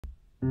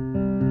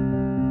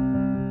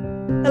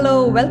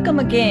Hello, welcome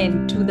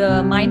again to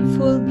the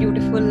Mindful,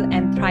 Beautiful,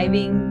 and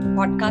Thriving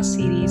podcast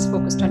series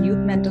focused on youth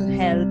mental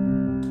health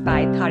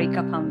by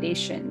Tharika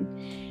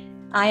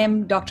Foundation. I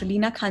am Dr.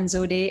 Leena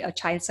Khanzode, a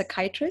child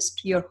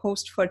psychiatrist, your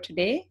host for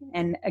today.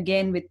 And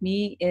again, with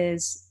me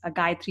is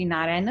Gayatri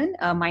Naryanan,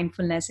 a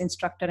mindfulness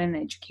instructor and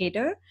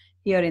educator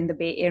here in the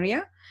Bay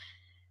Area.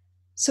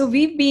 So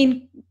we've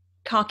been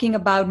talking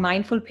about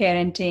mindful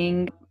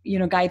parenting.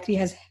 Gayatri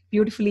has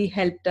beautifully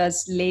helped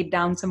us lay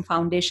down some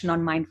foundation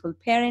on mindful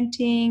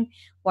parenting.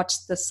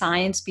 What's the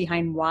science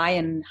behind why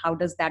and how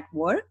does that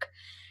work?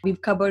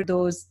 We've covered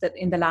those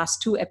in the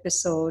last two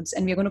episodes,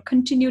 and we're going to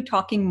continue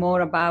talking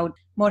more about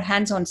more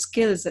hands-on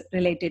skills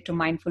related to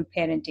mindful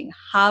parenting.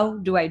 How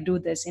do I do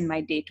this in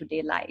my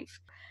day-to-day life?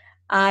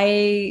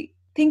 I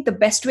think the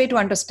best way to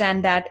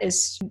understand that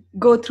is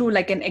go through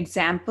like an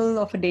example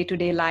of a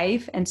day-to-day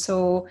life. And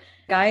so,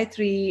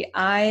 Gayatri,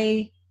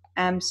 I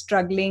am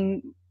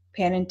struggling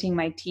parenting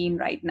my teen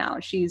right now.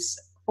 She's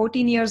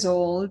 14 years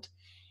old,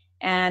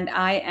 and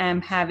I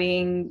am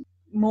having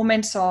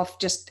moments of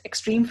just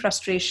extreme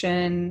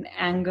frustration,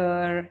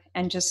 anger,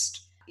 and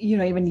just,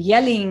 even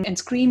yelling and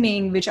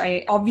screaming, which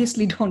I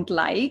obviously don't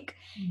like.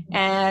 Mm-hmm.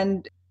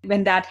 And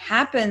when that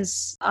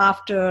happens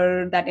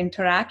after that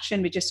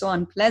interaction, which is so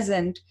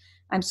unpleasant,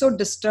 I'm so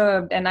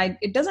disturbed, and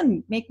it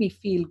doesn't make me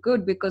feel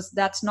good because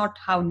that's not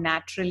how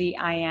naturally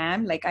I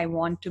am. Like, I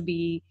want to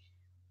be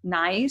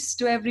nice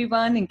to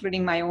everyone,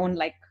 including my own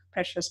like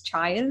precious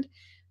child.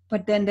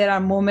 But then there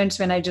are moments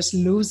when I just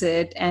lose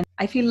it, and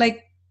I feel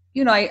like,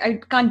 I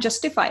can't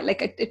justify.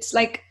 Like, it's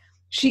like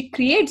she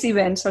creates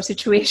events or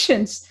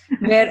situations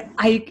where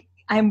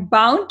I'm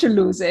bound to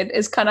lose it.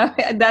 Is kind of,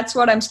 that's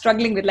what I'm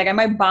struggling with. Like, am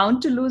I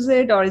bound to lose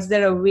it, or is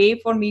there a way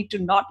for me to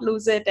not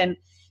lose it and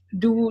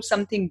do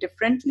something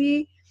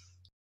differently?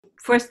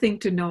 First thing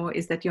to know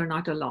is that you're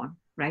not alone,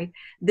 right?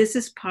 This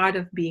is part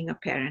of being a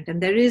parent, and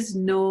there is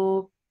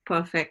no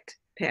perfect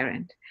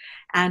parent.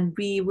 And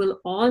we will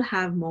all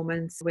have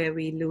moments where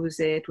we lose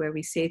it, where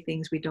we say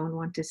things we don't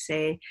want to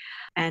say.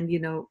 And,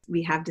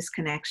 we have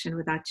disconnection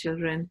with our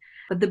children.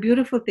 But the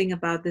beautiful thing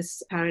about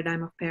this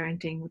paradigm of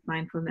parenting with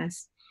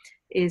mindfulness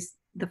is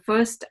the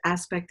first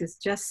aspect is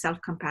just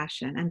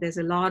self-compassion. And there's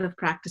a lot of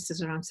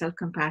practices around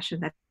self-compassion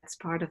that's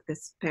part of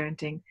this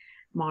parenting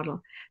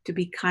model, to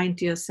be kind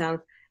to yourself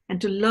and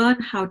to learn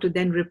how to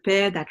then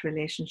repair that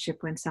relationship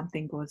when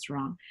something goes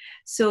wrong.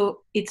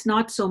 So it's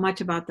not so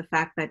much about the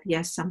fact that,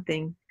 yes,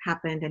 something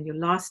happened and you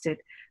lost it,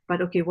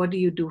 but okay, what do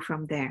you do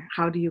from there?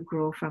 How do you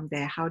grow from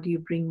there? How do you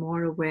bring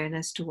more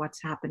awareness to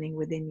what's happening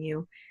within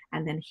you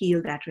and then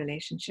heal that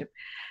relationship?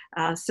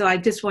 So I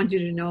just want you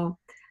to know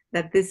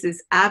that this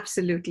is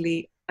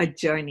absolutely a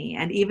journey.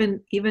 And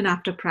even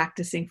after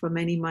practicing for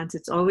many months,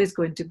 it's always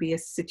going to be a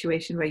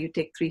situation where you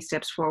take 3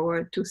 steps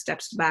forward, 2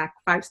 steps back,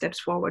 5 steps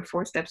forward,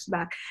 4 steps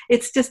back.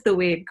 It's just the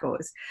way it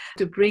goes.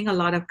 To bring a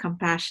lot of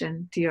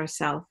compassion to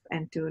yourself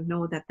and to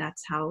know that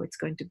that's how it's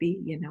going to be,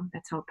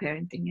 that's how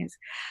parenting is.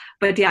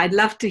 But yeah, I'd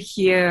love to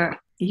hear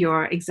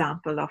your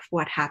example of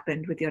what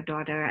happened with your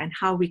daughter and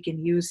how we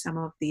can use some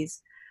of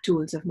these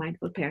tools of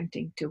mindful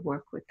parenting to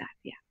work with that.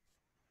 Yeah.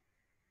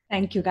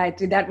 Thank you,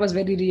 Gayatri. That was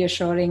very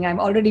reassuring. I'm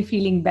already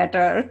feeling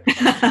better.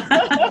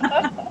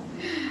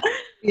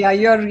 Yeah,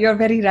 you're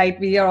very right.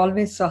 We are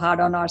always so hard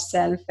on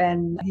ourselves.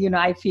 And,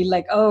 I feel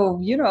like,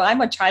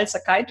 I'm a child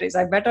psychiatrist.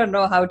 I better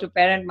know how to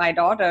parent my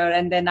daughter.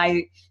 And then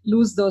I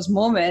lose those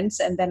moments.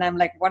 And then I'm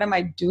like, what am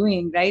I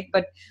doing? Right.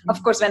 But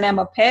of course, when I'm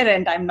a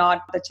parent, I'm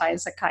not the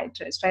child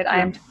psychiatrist, right? I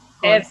am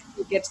there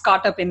who gets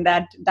caught up in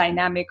that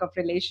dynamic of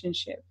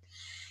relationship.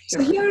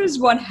 Sure. So here's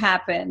what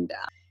happened.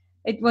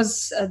 It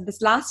was this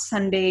last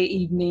Sunday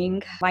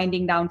evening,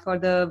 winding down for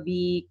the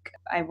week.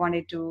 I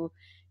wanted to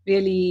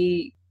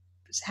really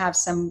have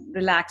some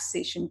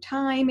relaxation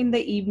time in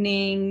the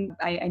evening.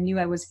 I knew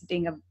I was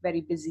hitting a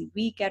very busy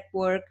week at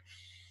work.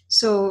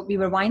 So we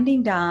were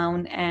winding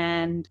down,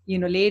 and,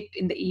 late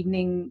in the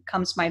evening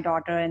comes my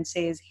daughter and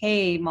says,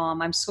 "Hey,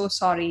 Mom, I'm so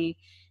sorry.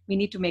 We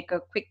need to make a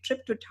quick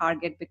trip to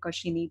Target because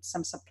she needs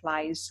some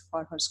supplies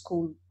for her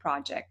school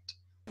project."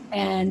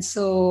 And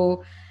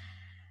so,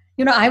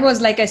 I was,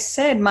 like I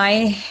said,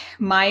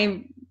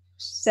 my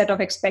set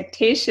of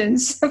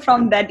expectations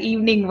from that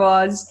evening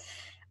was,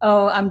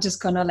 oh, I'm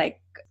just gonna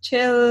like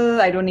chill.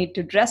 I don't need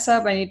to dress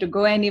up. I need to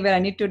go anywhere.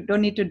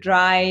 Don't need to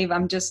drive.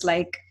 I'm just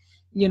like,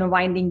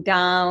 winding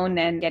down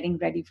and getting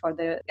ready for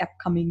the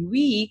upcoming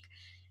week.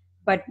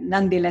 But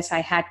nonetheless,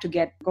 I had to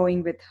get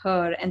going with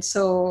her. And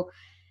so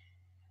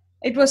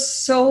it was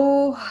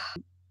so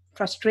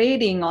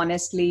frustrating,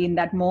 honestly, in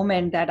that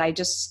moment that I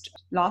just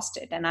lost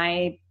it. And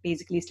I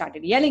basically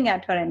started yelling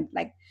at her and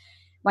like,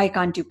 why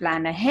can't you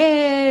plan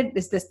ahead?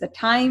 Is this the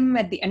time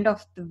at the end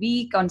of the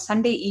week on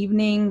Sunday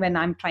evening when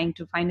I'm trying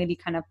to finally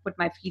kind of put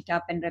my feet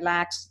up and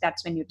relax?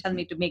 That's when you tell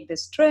me to make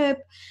this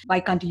trip.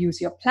 Why can't you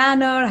use your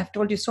planner? I've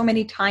told you so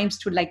many times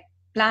to like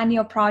plan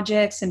your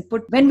projects and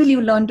put, when will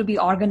you learn to be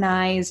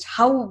organized?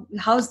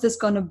 How's this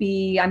going to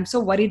be? I'm so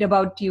worried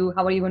about you.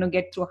 How are you going to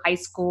get through high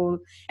school?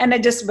 And I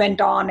just went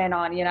on and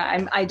on.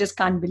 I just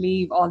can't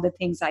believe all the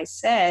things I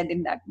said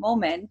in that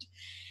moment.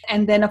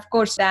 And then, of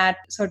course, that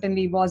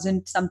certainly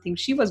wasn't something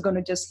she was going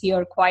to just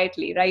hear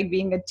quietly, right?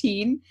 Being a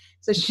teen.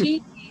 So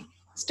she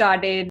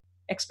started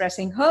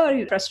expressing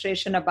her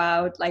frustration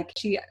about, like,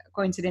 she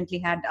coincidentally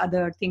had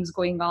other things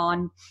going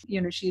on.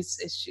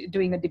 She's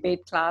doing a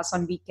debate class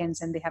on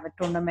weekends and they have a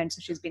tournament. So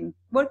she's been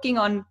working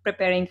on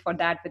preparing for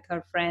that with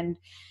her friend.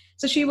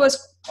 So she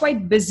was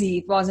quite busy.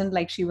 It wasn't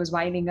like she was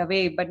whiling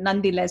away, but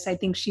nonetheless, I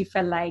think she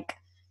felt like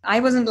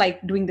I wasn't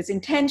like doing this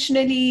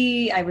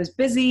intentionally. I was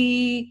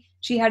busy.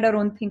 She had her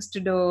own things to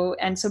do.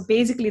 And so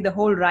basically the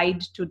whole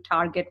ride to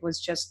Target was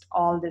just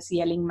all this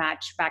yelling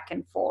match back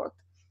and forth.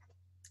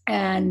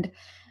 And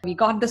we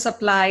got the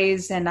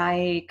supplies and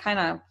I kind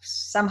of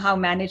somehow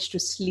managed to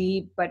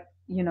sleep, but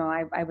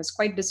I was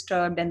quite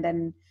disturbed. And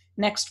then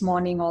next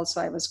morning also,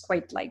 I was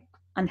quite like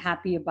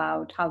unhappy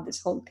about how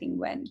this whole thing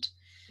went.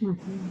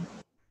 Mm-hmm.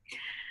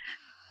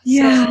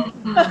 Yeah.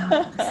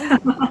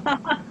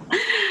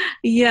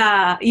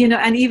 Yeah.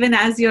 And even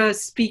as you're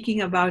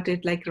speaking about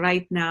it, like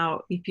right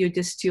now, if you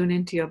just tune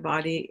into your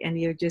body and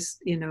you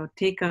just,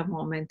 take a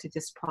moment to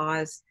just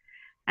pause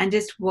and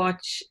just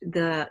watch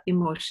the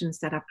emotions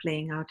that are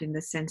playing out in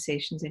the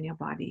sensations in your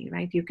body,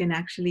 right? You can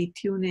actually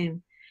tune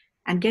in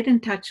and get in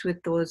touch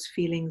with those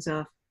feelings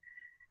of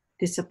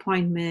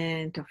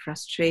disappointment or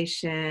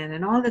frustration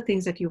and all the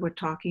things that you were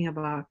talking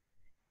about.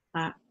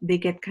 They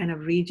get kind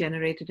of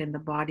regenerated in the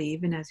body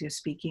even as you're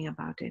speaking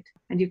about it.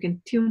 And you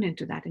can tune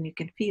into that and you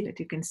can feel it.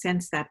 You can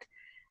sense that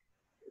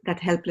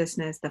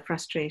helplessness, the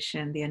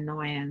frustration, the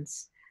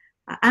annoyance,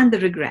 and the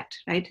regret,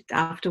 right?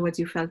 Afterwards,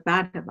 you felt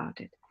bad about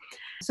it.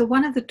 So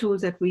one of the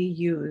tools that we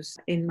use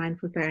in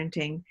mindful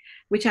parenting,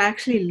 which I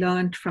actually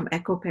learned from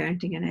Echo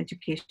Parenting and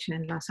Education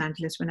in Los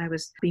Angeles when I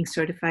was being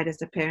certified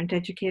as a parent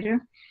educator.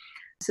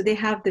 So they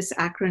have this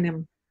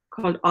acronym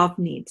called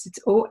OFNEEDS. It's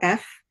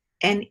OFNEEDS,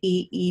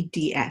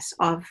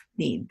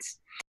 OFNEEDS.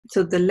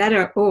 So the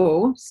letter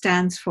O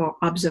stands for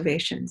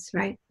observations,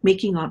 right?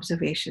 Making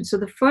observations. So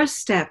the first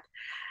step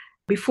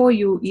before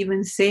you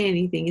even say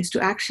anything is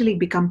to actually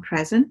become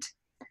present,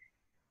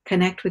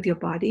 connect with your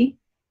body,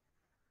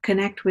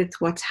 connect with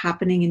what's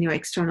happening in your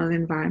external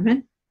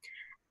environment,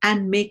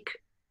 and make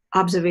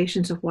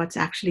observations of what's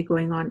actually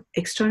going on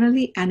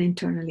externally and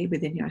internally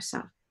within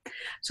yourself.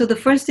 So the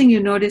first thing you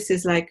notice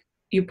is, like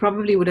you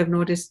probably would have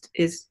noticed,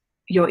 is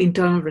your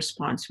internal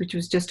response, which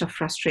was just a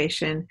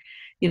frustration.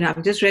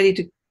 I'm just ready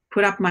to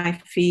put up my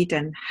feet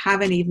and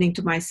have an evening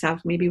to myself,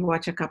 maybe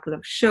watch a couple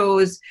of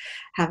shows,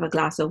 have a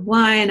glass of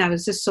wine. I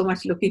was just so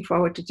much looking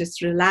forward to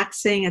just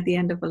relaxing at the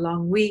end of a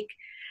long week.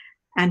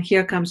 And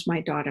here comes my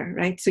daughter,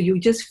 right? So you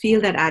just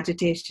feel that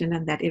agitation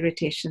and that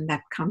irritation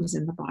that comes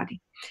in the body.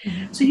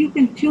 Mm-hmm. So you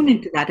can tune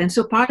into that. And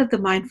so part of the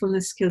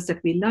mindfulness skills that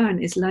we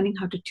learn is learning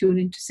how to tune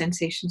into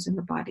sensations in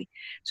the body.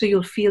 So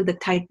you'll feel the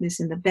tightness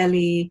in the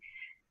belly,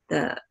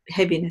 the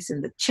heaviness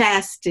in the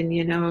chest, and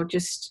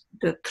just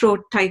the throat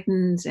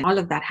tightens, and all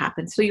of that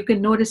happens. So you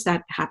can notice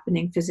that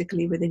happening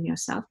physically within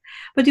yourself.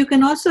 But you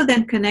can also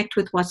then connect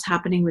with what's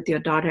happening with your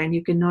daughter, and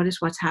you can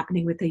notice what's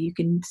happening with her. You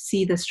can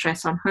see the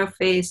stress on her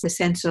face, the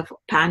sense of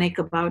panic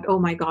about, oh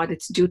my God,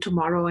 it's due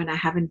tomorrow and I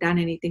haven't done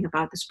anything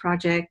about this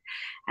project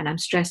and I'm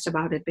stressed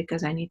about it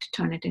because I need to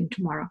turn it in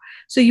tomorrow.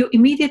 So you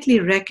immediately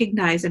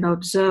recognize and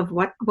observe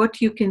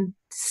what you can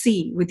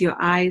see with your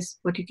eyes,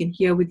 what you can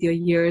hear with your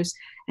ears,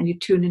 and you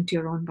tune into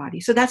your own body.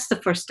 So that's the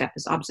first step,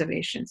 is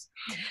observations.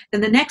 Then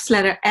the next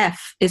letter,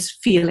 F, is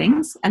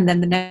feelings, and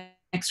then the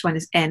next one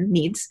is N,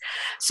 needs.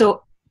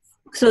 So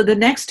the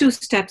next two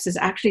steps is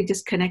actually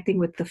just connecting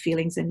with the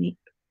feelings and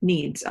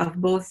needs of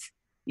both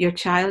your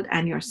child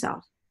and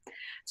yourself.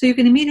 So you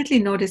can immediately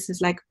notice, is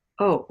like,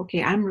 oh,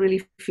 okay, I'm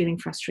really feeling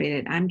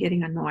frustrated. I'm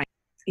getting annoyed.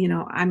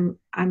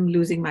 I'm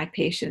losing my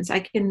patience. I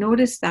can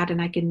notice that,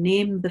 and I can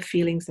name the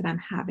feelings that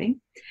I'm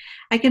having.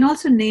 I can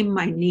also name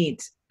my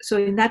needs. So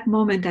in that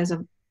moment, as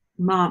a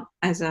mom,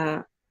 as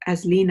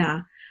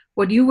Leena,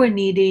 what you were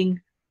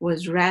needing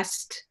was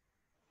rest,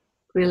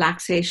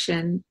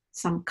 relaxation,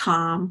 some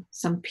calm,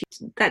 some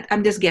peace. That,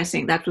 I'm just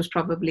guessing, that was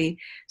probably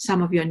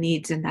some of your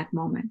needs in that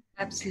moment.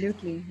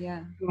 Absolutely,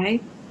 yeah.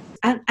 Right?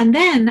 And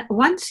then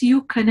once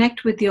you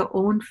connect with your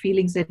own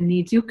feelings and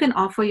needs, you can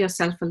offer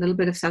yourself a little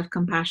bit of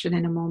self-compassion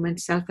in a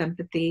moment,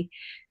 self-empathy.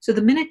 So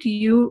the minute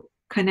you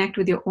connect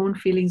with your own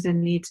feelings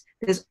and needs,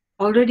 there's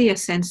already a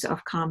sense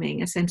of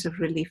calming, a sense of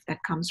relief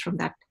that comes from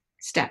that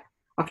step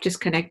of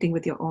just connecting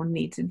with your own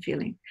needs and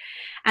feelings.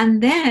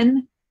 And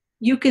then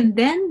you can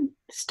then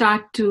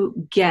start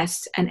to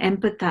guess and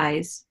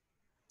empathize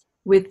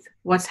with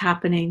what's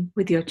happening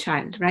with your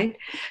child, right?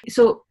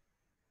 So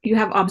you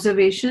have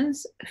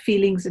observations,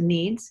 feelings, and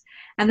needs.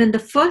 And then the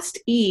first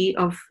E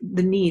of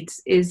the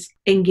needs is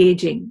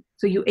engaging.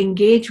 So you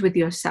engage with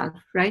yourself,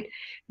 right?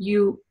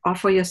 you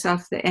offer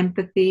yourself the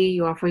empathy,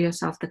 you offer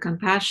yourself the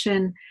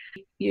compassion.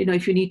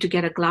 If you need to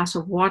get a glass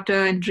of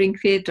water and drink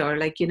it, or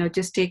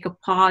just take a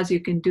pause,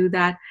 you can do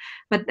that.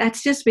 But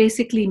that's just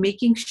basically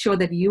making sure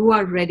that you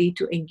are ready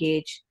to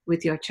engage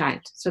with your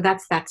child. So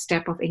that's that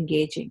step of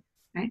engaging,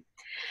 right?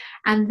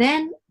 And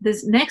then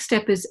this next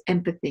step is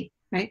empathy,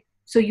 right?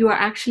 So you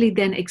are actually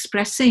then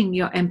expressing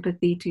your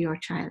empathy to your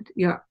child.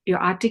 You're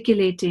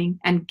articulating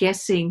and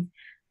guessing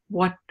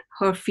what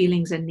her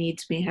feelings and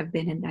needs may have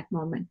been in that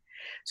moment.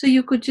 So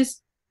you could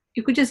just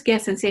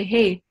guess and say,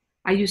 hey,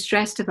 are you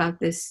stressed about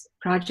this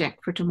project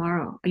for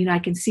tomorrow? I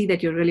can see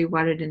that you're really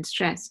worried and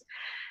stressed.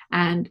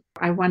 And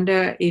I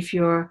wonder if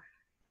you're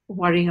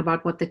worrying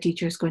about what the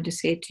teacher is going to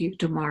say to you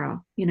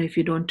tomorrow, if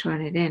you don't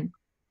turn it in.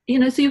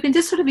 So you can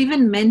just sort of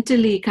even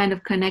mentally kind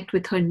of connect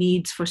with her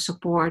needs for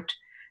support,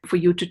 for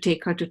you to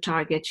take her to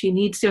Target. She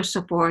needs your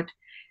support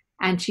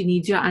and she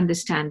needs your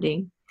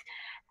understanding.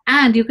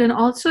 And you can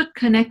also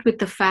connect with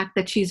the fact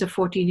that she's a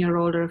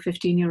 14-year-old or a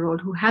 15-year-old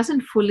who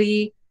hasn't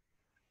fully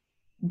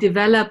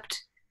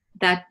developed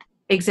that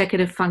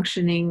executive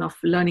functioning of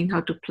learning how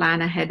to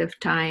plan ahead of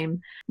time,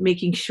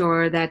 making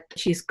sure that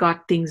she's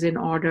got things in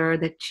order,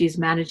 that she's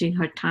managing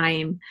her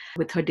time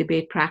with her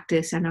debate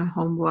practice and her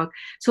homework.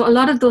 So a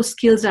lot of those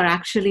skills are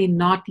actually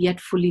not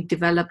yet fully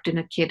developed in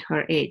a kid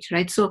her age,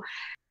 right? So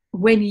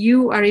when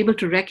you are able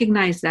to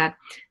recognize that,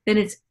 then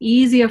it's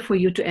easier for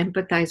you to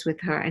empathize with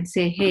her and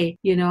say, hey,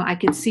 I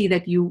can see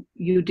that you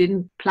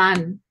didn't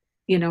plan,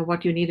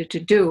 what you needed to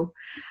do.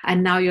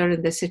 And now you're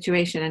in this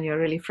situation and you're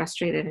really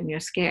frustrated and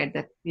you're scared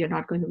that you're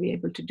not going to be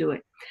able to do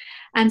it.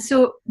 And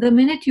so the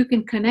minute you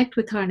can connect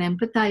with her and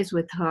empathize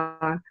with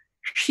her,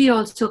 she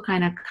also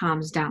kind of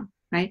calms down,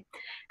 right?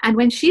 And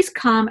when she's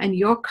calm and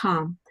you're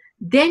calm,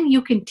 then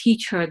you can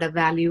teach her the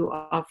value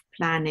of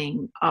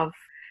planning, of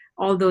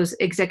all those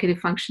executive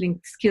functioning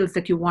skills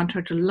that you want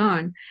her to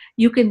learn.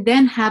 You can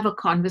then have a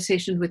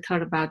conversation with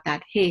her about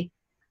that. Hey,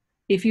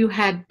 if you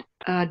had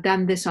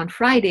done this on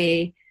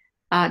Friday,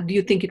 do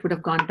you think it would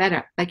have gone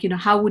better?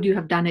 How would you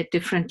have done it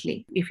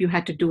differently if you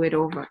had to do it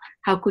over?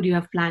 How could you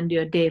have planned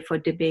your day for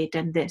debate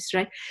and this,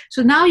 right?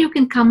 So now you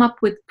can come up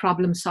with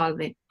problem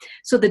solving.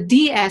 So the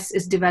DS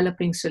is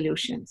developing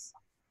solutions.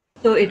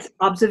 So it's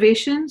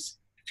observations,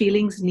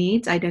 feelings,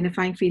 needs,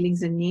 identifying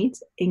feelings and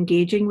needs,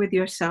 engaging with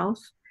yourself,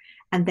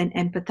 and then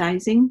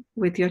empathizing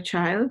with your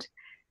child,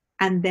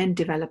 and then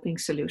developing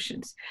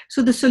solutions.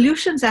 So the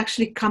solutions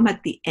actually come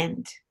at the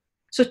end.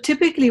 So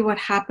typically what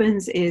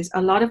happens is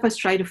a lot of us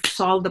try to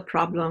solve the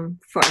problem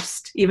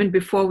first, even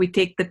before we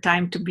take the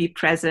time to be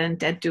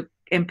present and to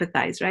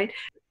empathize, right?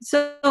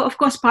 So of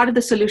course, part of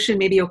the solution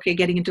may be, okay,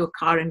 getting into a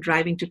car and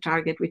driving to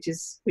Target, which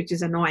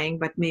is annoying,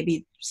 but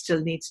maybe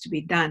still needs to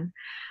be done.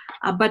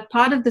 But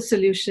part of the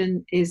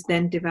solution is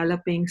then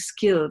developing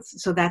skills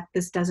so that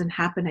this doesn't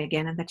happen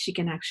again and that she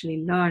can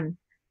actually learn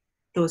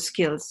those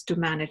skills to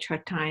manage her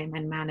time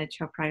and manage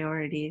her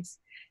priorities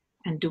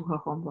and do her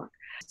homework.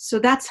 So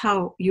that's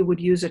how you would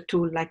use a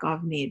tool like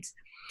OFNEEDS.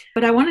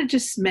 But I want to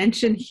just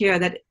mention here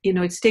that,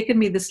 it's taken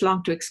me this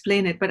long to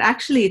explain it, but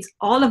actually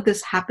all of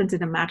this happens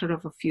in a matter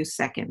of a few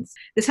seconds.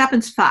 This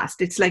happens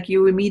fast. It's like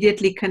you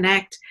immediately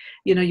connect,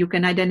 you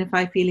can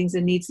identify feelings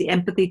and needs. The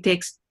empathy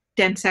takes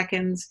 10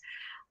 seconds.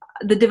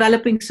 The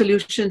developing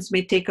solutions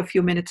may take a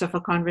few minutes of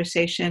a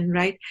conversation,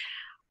 right?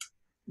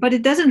 But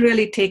it doesn't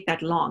really take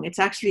that long. It's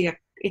actually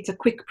it's a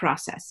quick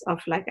process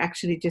of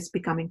actually just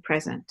becoming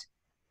present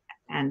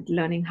and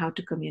learning how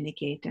to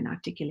communicate and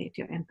articulate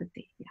your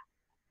empathy. Yeah.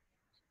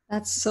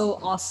 That's so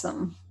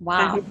awesome. Wow.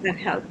 I hope that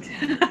helped.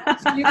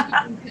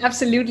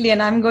 Absolutely.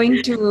 And I'm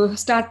going to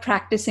start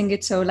practicing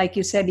it. So like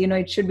you said,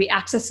 it should be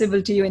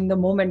accessible to you in the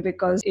moment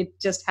because it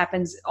just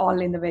happens all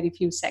in a very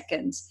few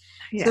seconds.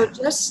 Yeah.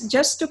 So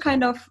just to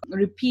kind of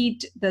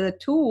repeat the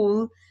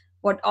tool,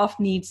 what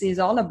OFNEEDS is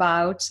all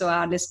about. So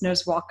our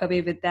listeners walk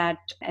away with that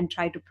and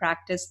try to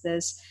practice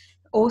this.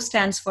 O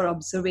stands for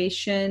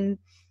observation.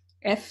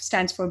 F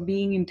stands for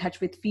being in touch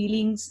with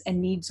feelings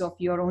and needs of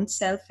your own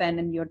self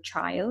and your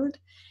child.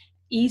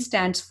 E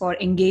stands for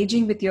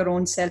engaging with your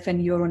own self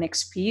and your own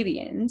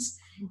experience,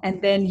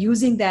 and then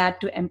using that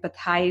to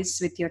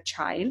empathize with your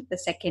child, the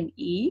second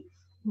E.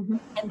 Mm-hmm.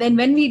 And then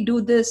when we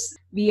do this,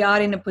 we are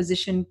in a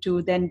position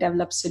to then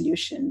develop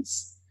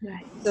solutions.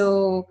 Right.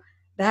 So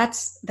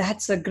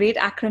that's a great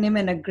acronym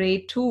and a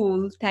great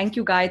tool. Thank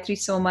you, Gayatri,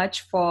 so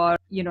much for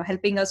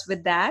helping us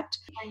with that.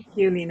 Thank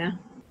you, Leena.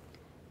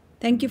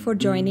 Thank you for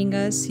joining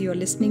us. You're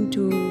listening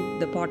to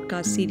the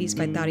podcast series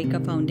by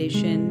Tharika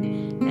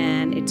Foundation,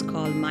 and it's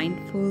called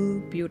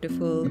Mindful,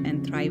 Beautiful,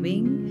 and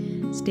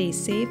Thriving. Stay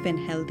safe and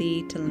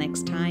healthy till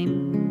next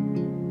time.